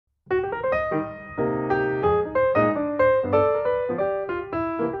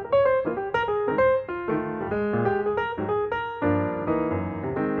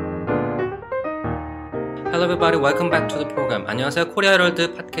Hello everybody, welcome back to the program. 안녕하세요, 코리아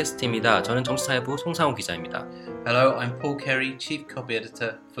헤럴드 팟캐스트입니다. 저는 정치사회부 송상호 기자입니다. Hello, I'm Paul Carey, Chief Copy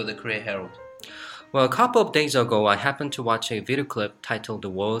Editor for the Korea Herald. Well, a couple of days ago, I happened to watch a video clip titled The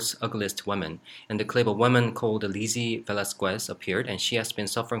World's Ugliest Woman. In the clip, a woman called Lizzie Velasquez appeared, and she has been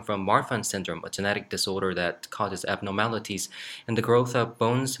suffering from Marfan syndrome, a genetic disorder that causes abnormalities in the growth of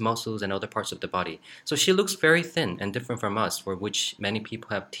bones, muscles, and other parts of the body. So she looks very thin and different from us, for which many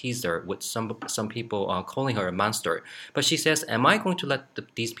people have teased her, with some people calling her a monster. But she says, am I going to let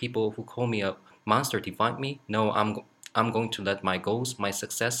these people who call me a monster define me? No, I'm going to let my goals, my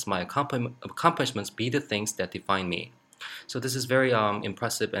success, my accomplishments be the things that define me. So this is very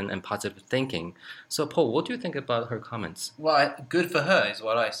impressive and positive thinking. So Paul, what do you think about her comments? Well, good for her is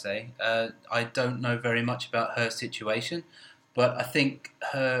what I say. I don't know very much about her situation, but I think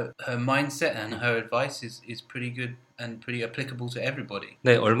her mindset and her advice is pretty good and pretty applicable to everybody.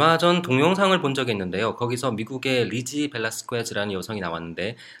 네, 얼마 전 동영상을 본 적이 있는데요. 거기서 미국의 리지 벨라스퀘즈라는 여성이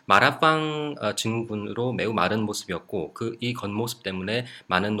나왔는데 마라빵 증후군으로 매우 마른 모습이었고 이 겉모습 때문에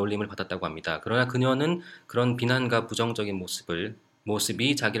많은 놀림을 받았다고 합니다. 그러나 그녀는 그런 비난과 부정적인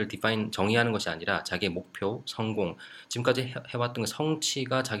모습이 자기를 정의하는 것이 아니라 자기의 목표, 성공, 지금까지 해왔던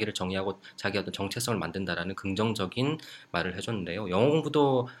성취가 자기를 정의하고 자기의 어떤 정체성을 만든다라는 긍정적인 말을 해줬는데요. 영어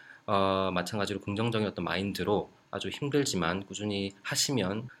공부도 마찬가지로 긍정적인 어떤 마인드로 아주 힘들지만 꾸준히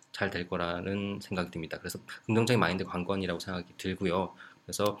하시면 잘 될 거라는 생각이 듭니다. 그래서 긍정적인 마인드 관건이라고 생각이 들고요.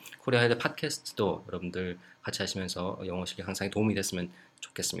 그래서 코리아 헤드 팟캐스트도 여러분들 같이 하시면서 영어 실력 향상에 도움이 됐으면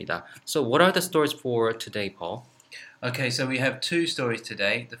좋겠습니다. So what are the stories for today, Paul? Okay, so we have two stories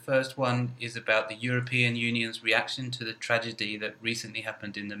today. The first one is about the European Union's reaction to the tragedy that recently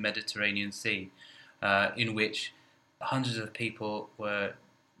happened in the Mediterranean Sea, in which hundreds of people were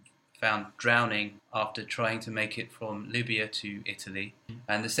found drowning after trying to make it from Libya to Italy.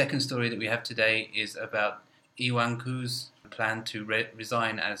 And the second story that we have today is about Lee Wang-ku's plan to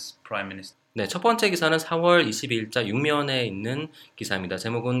resign as Prime Minister. 네, 첫 번째 기사는 4월 22일자 6면에 있는 기사입니다.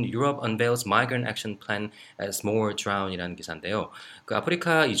 제목은 Europe unveils migrant action plan as more drown 이라는 기사인데요.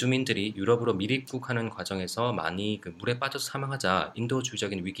 아프리카 이주민들이 유럽으로 밀입국하는 과정에서 많이 물에 빠져서 사망하자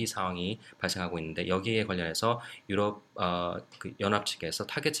인도주의적인 위기 상황이 발생하고 있는데 여기에 관련해서 유럽 연합 측에서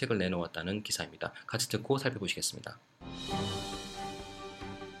타겟책을 내놓았다는 기사입니다. 같이 듣고 살펴보시겠습니다.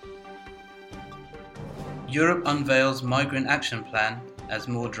 Europe unveils migrant action plan as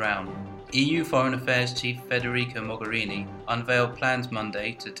more drown. EU Foreign Affairs Chief Federica Mogherini unveiled plans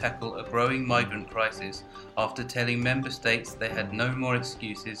Monday to tackle a growing migrant crisis after telling member states they had no more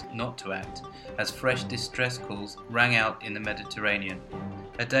excuses not to act, as fresh distress calls rang out in the Mediterranean.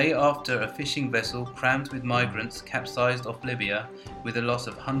 A day after a fishing vessel crammed with migrants capsized off Libya with the loss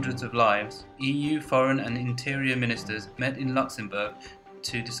of hundreds of lives, EU Foreign and Interior Ministers met in Luxembourg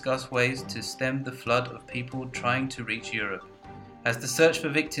to discuss ways to stem the flood of people trying to reach Europe. As the search for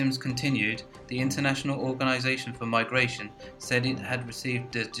victims continued, the International Organization for Migration said it had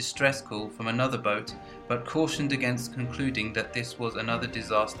received a distress call from another boat, but cautioned against concluding that this was another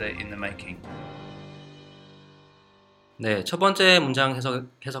disaster in the making. 네, 첫 번째 문장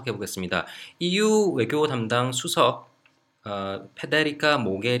해석해 보겠습니다. EU 외교 담당 수석 페데리카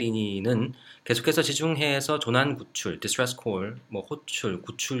모게리니는 계속해서 지중해에서 조난 구출, distress call, 호출,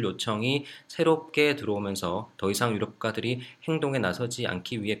 구출 요청이 새롭게 들어오면서 더 이상 유럽가들이 행동에 나서지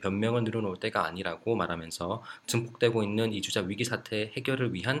않기 위해 변명을 늘어놓을 때가 아니라고 말하면서 증폭되고 있는 이주자 위기 사태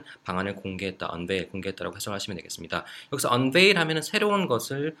해결을 위한 방안을 공개했다라고 해석하시면 되겠습니다. 여기서 unveil 하면은 새로운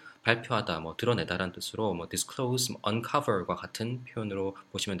것을 발표하다, 드러내다라는 뜻으로 disclose, uncover과 같은 표현으로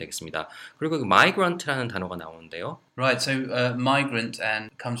보시면 되겠습니다. 그리고 migrant라는 단어가 나오는데요. Right, so migrant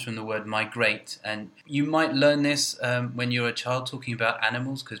and comes from the word migrate, and you might learn this when you're a child talking about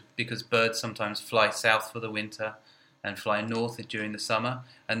animals, because birds sometimes fly south for the winter and fly north during the summer,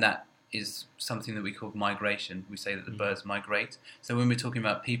 and that is something that we call migration. We say that the birds migrate. So when we're talking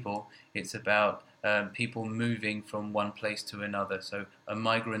about people, it's about people moving from one place to another. So a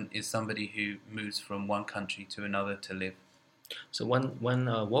migrant is somebody who moves from one country to another to live. So when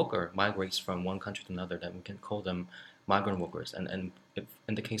a worker migrates from one country to another, then we can call them migrant workers. And if,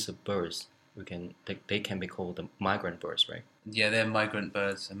 in the case of birds, they can be called the migrant birds, right? Yeah, they're migrant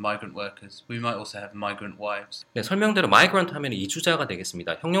birds and migrant workers. We might also have migrant wives. 네, 설명대로 migrant 하면 이주자가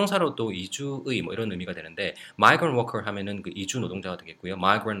되겠습니다. 형용사로도 이주의 이런 의미가 되는데 migrant worker 하면은 이주 노동자가 되겠고요.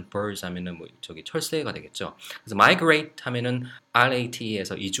 migrant birds 하면은 철새가 되겠죠. 그래서 migrate 하면은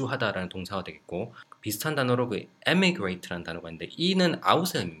RAT에서 이주하다라는 동사가 되겠고 비슷한 단어로 emigrate라는 단어가 있는데 이는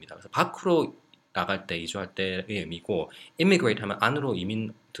out의 의미입니다. 그래서 밖으로 나갈 때, 이주할 때의 의미고 immigrate 하면 안으로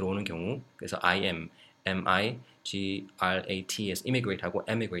이민 들어오는 경우 그래서 I am M-I-G-R-A-T-S, immigrate하고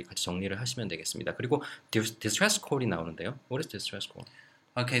emigrate 같이 정리를 하시면 되겠습니다. 그리고 distress call이 나오는데요. What is distress call?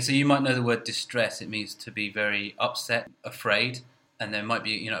 Okay, so you might know the word distress. It means to be very upset, afraid, and there might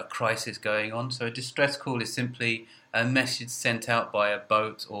be, a crisis going on. So a distress call is simply a message sent out by a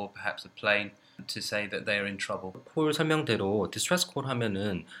boat or perhaps a plane to say that they are in trouble. 콜 설명대로 distress call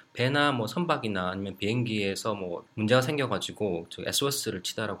하면은 배나 뭐 선박이나 아니면 비행기에서 뭐 문제가 생겨가지고 SOS를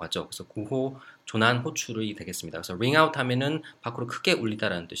치다라고 하죠. 그래서 구호, 조난, 호출이 되겠습니다. 그래서 ring out 하면은 밖으로 크게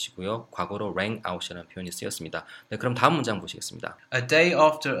울리다라는 뜻이고요. 과거로 rang out이라는 표현이 쓰였습니다. 네, 그럼 다음 문장 보시겠습니다. A day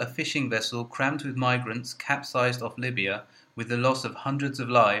after a fishing vessel crammed with migrants capsized off Libya with the loss of hundreds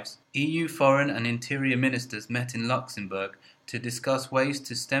of lives, EU foreign and interior ministers met in Luxembourg to discuss ways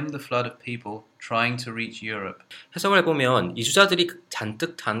to stem the flood of people trying to reach Europe. 해석을 해보면 이주자들이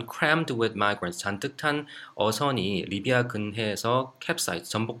잔뜩 탄 crammed with migrants, 잔뜩 탄 어선이 리비아 근해에서 캡사이즈,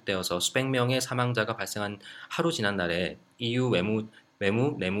 전복되어서 수백 명의 사망자가 발생한 하루 지난 날에 EU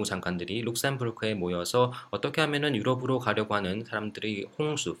내무 장관들이 룩셈부르크에 모여서 어떻게 하면은 유럽으로 가려고 하는 사람들이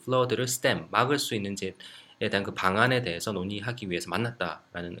홍수, flood를 stem, 막을 수 있는지에 대한 그 방안에 대해서 논의하기 위해서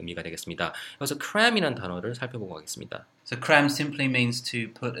만났다라는 의미가 되겠습니다. 여기서 cram이라는 단어를 살펴보고 가겠습니다. So cram simply means to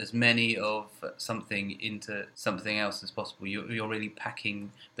put as many of something into something else as possible. You're really packing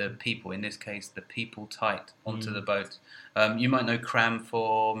the people, in this case the people tight onto the boat. You might know cram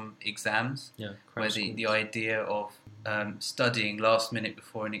from exams, where the idea of studying last minute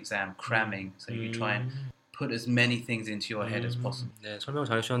before an exam, cramming. So you try and put as many things into your head as possible. 네, 설명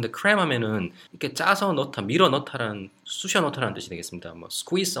잘 해주셨는데 cram 하면은 이렇게 짜서 넣다, 밀어 넣다라는, 쑤셔 넣다라는 뜻이 되겠습니다. 뭐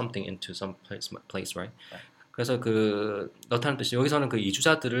squeeze something into some place, right? 그래서 그 넣다는 뜻이 여기서는 그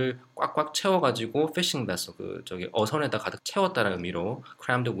이주자들을 꽉꽉 채워가지고 fishing vessel 저기 어선에다 가득 채웠다는 의미로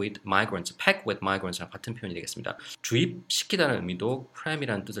crammed with migrants, packed with migrants 같은 표현이 되겠습니다. 주입시키다는 의미도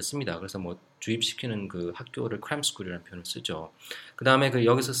cram이라는 뜻을 씁니다. 그래서 뭐 주입시키는 그 학교를 cram school이라는 표현을 쓰죠. 그 다음에 그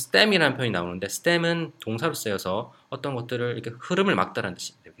여기서 stem이라는 표현이 나오는데 stem은 동사로 쓰여서 어떤 것들을 이렇게 흐름을 막다라는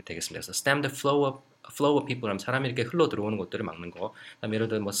뜻이 되겠습니다. 그래서 stem the flow of people 하면 사람이 이렇게 흘러 들어오는 것들을 막는 거. 그다음에 예를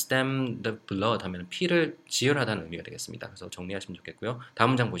들어 뭐 stem the blood 하면 피를 지혈하다는 의미가 되겠습니다. 그래서 정리하시면 좋겠고요.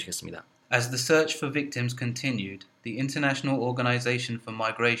 다음 문장 보시겠습니다. As the search for victims continued, the International Organization for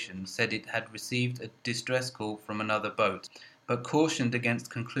Migration said it had received a distress call from another boat, but cautioned against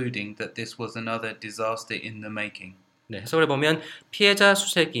concluding that this was another disaster in the making. 네, 해석을 해보면 피해자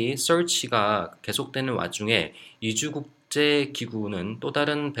수색이 search가 계속되는 와중에 이주국제기구는 또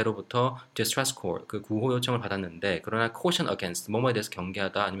다른 배로부터 distress call, 그 구호 요청을 받았는데 그러나 caution against, 뭐뭐에 대해서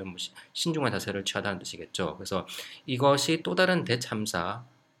경계하다 아니면 뭐 신중한 자세를 취하다는 뜻이겠죠. 그래서 이것이 또 다른 대참사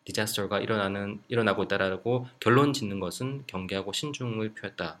디자스터가 일어나고 있다라고 결론 짓는 것은 경계하고 신중을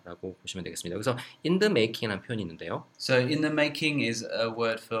표했다라고 보시면 되겠습니다. 그래서 in the making이라는 표현이 있는데요. So in the making is a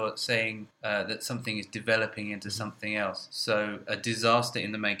word for saying that something is developing into something else. So a disaster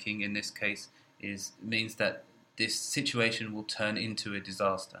in the making in this case means that this situation will turn into a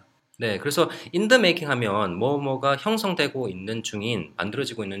disaster. 네, 그래서 in the making 하면 뭐가 형성되고 있는 중인,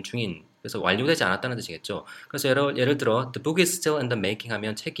 만들어지고 있는 중인, 그래서 완료되지 않았다는 뜻이겠죠. 그래서 예를 들어 the book is still in the making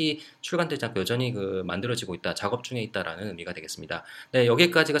하면 책이 출간되지 않고 여전히 그 만들어지고 있다, 작업 중에 있다라는 의미가 되겠습니다. 네,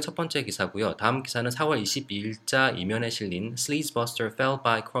 여기까지가 첫 번째 기사고요. 다음 기사는 4월 22일자 이면에 실린 sleazebuster fell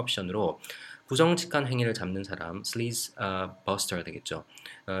by corruption으로 부정직한 행위를 잡는 사람, sleazebuster가 되겠죠.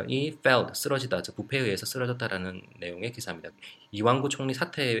 이 fell, 쓰러지다, 부패에 의해서 쓰러졌다라는 내용의 기사입니다. 이완구 총리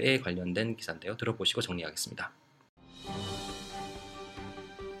사태에 관련된 기사인데요. 들어보시고 정리하겠습니다.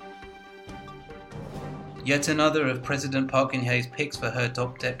 Yet another of President Park Geun-hye's picks for her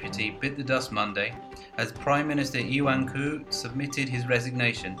top deputy bit the dust Monday as Prime Minister Lee Wan-koo submitted his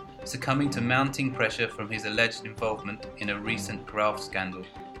resignation, succumbing to mounting pressure from his alleged involvement in a recent graft scandal.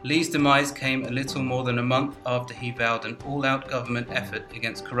 Lee's demise came a little more than a month after he vowed an all-out government effort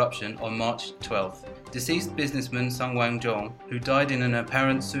against corruption on March 12th. Deceased businessman Sung Wang-jong, who died in an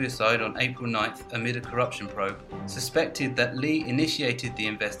apparent suicide on April 9th amid a corruption probe, suspected that Lee initiated the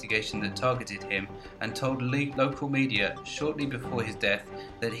investigation that targeted him and told local media shortly before his death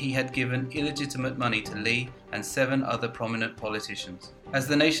that he had given illegitimate money to Lee and 7 other prominent politicians. As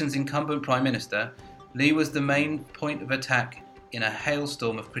the nation's incumbent prime minister, Lee was the main point of attack in a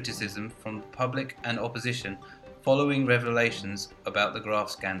hailstorm of criticism from the public and opposition following revelations about the graft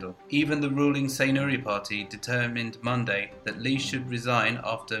scandal. Even the ruling Saenuri party determined Monday that Lee should resign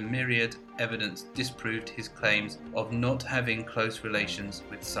after myriad evidence disproved his claims of not having close relations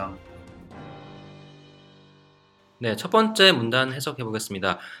with Sung. 네, 첫 번째 문단 해석해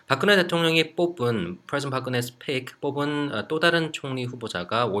보겠습니다. 박근혜 대통령이 President 박근혜's pick 뽑은 또 다른 총리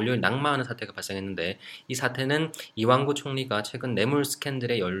후보자가 월요일 낙마하는 사태가 발생했는데 이 사태는 이완구 총리가 최근 뇌물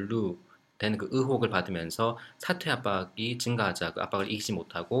스캔들에 된 그 의혹을 받으면서 사퇴 압박이 증가하자 그 압박을 이기지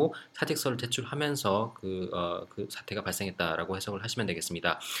못하고 사직서를 제출하면서 그 사태가 발생했다라고 해석을 하시면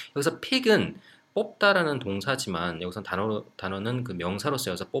되겠습니다. 여기서 픽은 뽑다라는 동사지만 여기서 단어는 그 명사로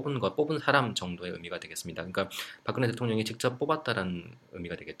쓰여서 뽑은 사람 정도의 의미가 되겠습니다. 그러니까 박근혜 대통령이 직접 뽑았다라는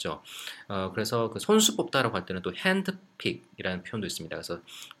의미가 되겠죠. 그래서 그 손수 뽑다라고 할 때는 또 핸드픽이라는 표현도 있습니다. 그래서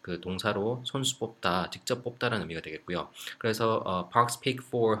그 동사로 손수 뽑다, 직접 뽑다라는 의미가 되겠고요. 그래서 Park's pick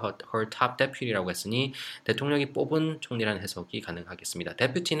for her top deputy라고 했으니 대통령이 뽑은 총리라는 해석이 가능하겠습니다.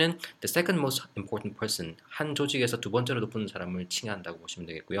 deputy는 the second most important person, 한 조직에서 두 번째로 높은 사람을 칭한다고 보시면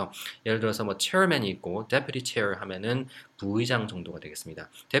되겠고요. 예를 들어서 뭐 chairman이 있고 deputy chair 하면은 부의장 정도가 되겠습니다.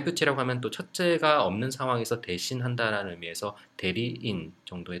 deputy라고 하면 또 첫째가 없는 상황에서 대신한다라는 의미에서 대리인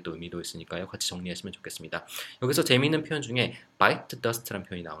정도의 또 의미도 있으니까요. 같이 정리하시면 좋겠습니다. 여기서 재미있는 표현 중에 bite the dust라는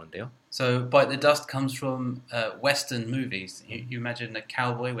표현이 나오는데요. So bite the dust comes from Western movies. You imagine a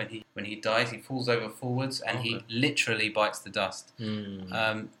cowboy when he dies, he falls over forwards and he literally bites the dust.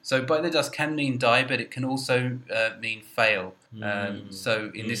 So bite the dust can mean die, but it can also mean fail.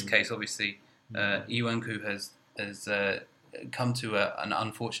 So in this case, obviously, Lee Won-koo has come to an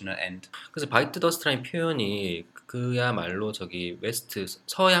unfortunate end. 그래서 bite the dust라는 표현이 그야말로 저기 웨스트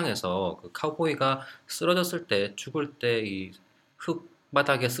서양에서 그 카우보이가 쓰러졌을 때 죽을 때 이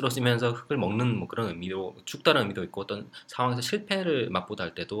흙바닥에 쓰러지면서 흙을 먹는 뭐 그런 의미로 죽다는 의미도 있고 어떤 상황에서 실패를 맛보다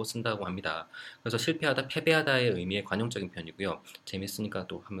할 때도 쓴다고 합니다. 그래서 실패하다, 패배하다의 의미의 관용적인 표현이고요. 재밌으니까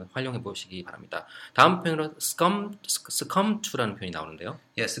또 한번 활용해 보시기 바랍니다. 다음 표현으로 succumb to라는 표현이 나오는데요.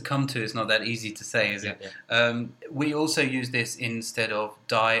 Yeah, succumb to is not that easy to say, is it? Yeah. We also use this instead of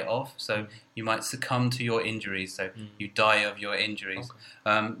die of. So you might succumb to your injuries. So you die of your injuries.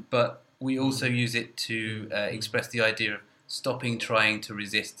 Okay. But we also use it to express the idea of stopping trying to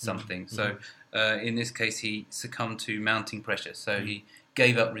resist something. So in this case, he succumbed to mounting pressure. So he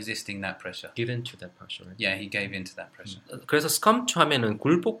gave up resisting that pressure. Give in to that pressure. Right? Yeah, he gave in to that pressure. 그래서 succumb to 하면은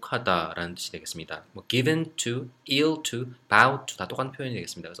굴복하다라는 뜻이 되겠습니다. 뭐 give in to, yield to, bow to 다 똑같은 표현이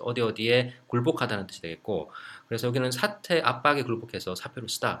되겠습니다. 그래서 어디에 굴복하다는 뜻이 되겠고, 그래서 여기는 사태 압박에 굴복해서 사표를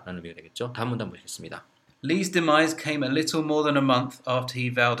쓰다라는 의미가 되겠죠. 다음 문단 보시겠습니다. Lee's demise came a little more than a month after he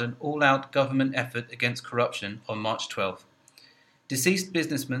vowed an all-out government effort against corruption on March 12th. Deceased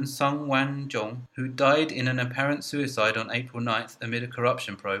businessman Sung Wan-jong, who died in an apparent suicide on April 9th amid a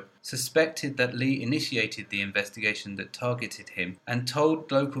corruption probe, suspected that Lee initiated the investigation that targeted him and told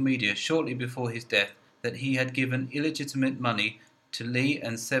local media shortly before his death that he had given illegitimate money to Lee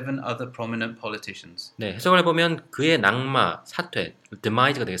and 7 other prominent politicians. 네, 해석을 해보면 그의 낙마, 사퇴,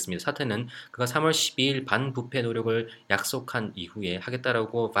 demise가 되겠습니다. 사퇴는 그가 3월 12일 반부패 노력을 약속한 이후에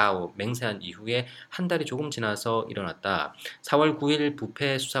하겠다라고 vow, 맹세한 이후에 한 달이 조금 지나서 일어났다. 4월 9일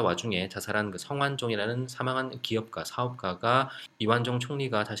부패 수사 와중에 자살한 그 성완종이라는 사망한 기업가, 사업가가 이완종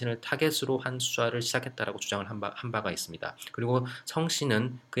총리가 자신을 타겟으로 한 수사를 시작했다라고 주장을 한 바가 있습니다. 그리고 성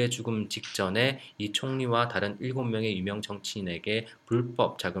씨는 그의 죽음 직전에 이 총리와 다른 7명의 유명 정치인에게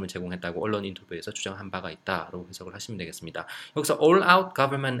불법 자금을 제공했다고 언론 인터뷰에서 주장한 바가 있다라고 해석을 하시면 되겠습니다. 여기서 all-out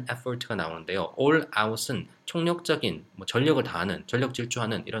government effort가 나오는데요. all-out은 총력적인, 뭐 전력을 다하는, 전력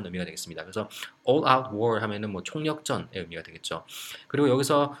질주하는 이런 의미가 되겠습니다. 그래서 all-out war 하면은 뭐 총력전의 의미가 되겠죠. 그리고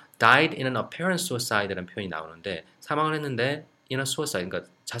여기서 died in an apparent suicide라는 표현이 나오는데 사망을 했는데 in a suicide,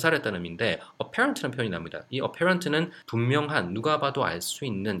 그러니까 자살했다는 의미인데 apparent라는 표현이 나옵니다. 이 apparent는 분명한, 누가 봐도 알 수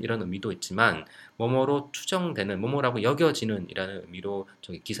있는 이런 의미도 있지만 뭐뭐로 추정되는, 뭐뭐라고 여겨지는 이라는 의미로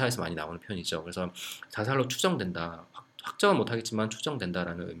저기 기사에서 많이 나오는 표현이죠. 그래서 자살로 추정된다. 확정은 못하겠지만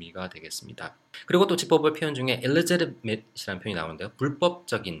추정된다라는 의미가 되겠습니다. 그리고 또 짚어볼 표현 중에 illegitimate이라는 표현이 나오는데요.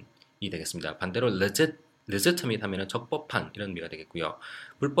 불법적인이 되겠습니다. 반대로 legitimate 하면 적법한 이런 의미가 되겠고요.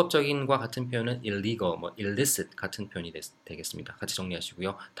 불법적인과 같은 표현은 illegal, illicit 같은 표현이 되겠습니다. 같이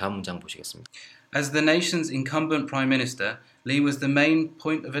정리하시고요. 다음 문장 보시겠습니다. As the nation's incumbent Prime Minister, Lee was the main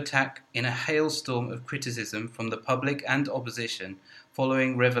point of attack in a hailstorm of criticism from the public and opposition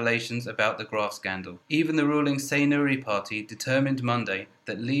following revelations about the graft scandal. Even the ruling Saenuri Party determined Monday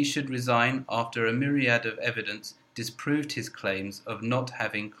that Lee should resign after a myriad of evidence disproved his claims of not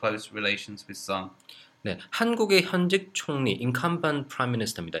having close relations with Sung. 네, 한국의 현직 총리, incumbent prime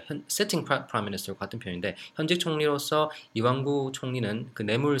minister입니다. sitting prime minister과 같은 표현인데 현직 총리로서 이완구 총리는 그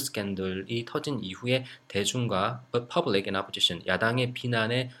뇌물 스캔들이 터진 이후에 대중과 public and opposition, 야당의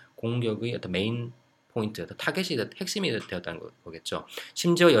비난에 공격의 어떤 메인 포인트, 타겟이 핵심이 되었다는 거겠죠.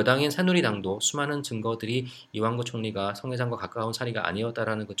 심지어 여당인 새누리당도 수많은 증거들이 이완구 총리가 성 회장과 가까운 사이가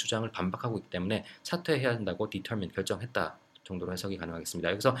아니었다라는 그 주장을 반박하고 있기 때문에 사퇴해야 한다고 determine 결정했다. 정도로 해석이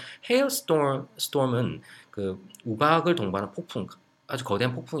가능하겠습니다. 여기서 hailstorm은 그 우박을 동반한 폭풍, 아주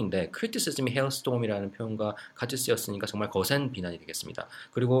거대한 폭풍인데 criticism이 hailstorm이라는 표현과 같이 쓰였으니까 정말 거센 비난이 되겠습니다.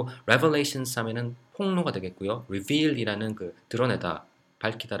 그리고 revelations 하면은 폭로가 되겠고요. reveal이라는 그 드러내다,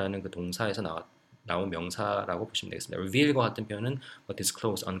 밝히다라는 그 동사에서 나온 명사라고 보시면 되겠습니다. reveal과 같은 표현은 뭐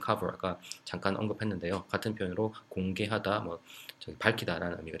disclose, uncover 아까 잠깐 언급했는데요. 같은 표현으로 공개하다,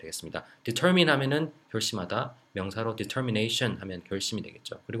 밝히다라는 의미가 되겠습니다. determine 하면은 결심하다, 명사로 determination 하면 결심이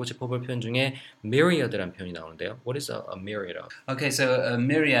되겠죠. 그리고 짚어볼 표현 중에 myriad라는 표현이 나오는데요. What is a myriad of? Okay, so a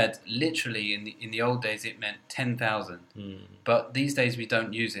myriad, literally in the old days it meant 10,000. But these days we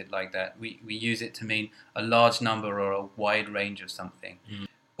don't use it like that. We use it to mean a large number or a wide range of something.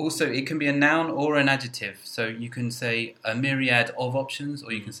 Also, it can be a noun or an adjective. So you can say a myriad of options,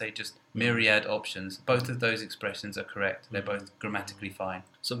 or you can say just myriad options. Both of those expressions are correct. They're both grammatically fine.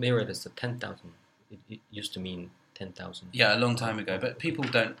 So myriad is 10,000. It used to mean 10,000. Yeah, a long time ago. But people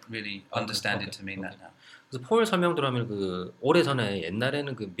don't really understand it to mean that now. 그래서 폴 설명대로 하면 그 오래전에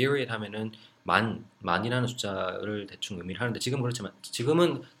옛날에는 그 myriad 하면은 만이라는 숫자를 대충 의미를 하는데 지금 그렇지만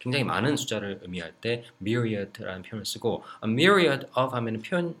지금은 굉장히 많은 숫자를 의미할 때 myriad라는 표현을 쓰고 a myriad of 하면은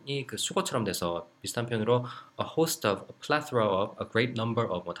표현이 그 수거처럼 돼서 비슷한 표현으로 a host of, a plethora of, a great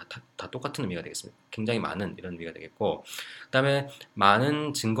number of 다 똑같은 의미가 되겠습니다. 굉장히 많은 이런 의미가 되겠고 그다음에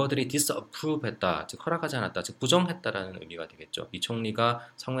많은 증거들이 disapprove했다, 즉 허락하지 않았다, 즉 부정했다라는 의미가 되겠죠. 이 총리가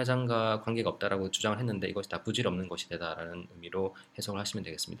성 회장과 관계가 없다라고 주장을 했는데 이것이 다 부질없는 것이 되다라는 의미로 해석을 하시면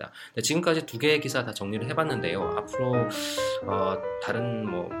되겠습니다. 네, 지금까지 두 개의 기사 다 정리를 해봤는데요. 앞으로 다른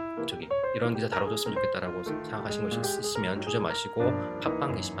이런 기사 다뤄줬으면 좋겠다라고 생각하신 것이 있으시면 주저 마시고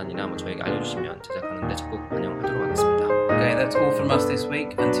팟빵 게시판이나 저에게 알려주시면 제작하는데 적극 반영하도록 하겠습니다. Okay, that's all from us this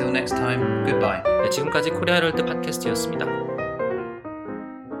week. Until next time, goodbye. 네, 지금까지 코리아 헤럴드 팟캐스트였습니다.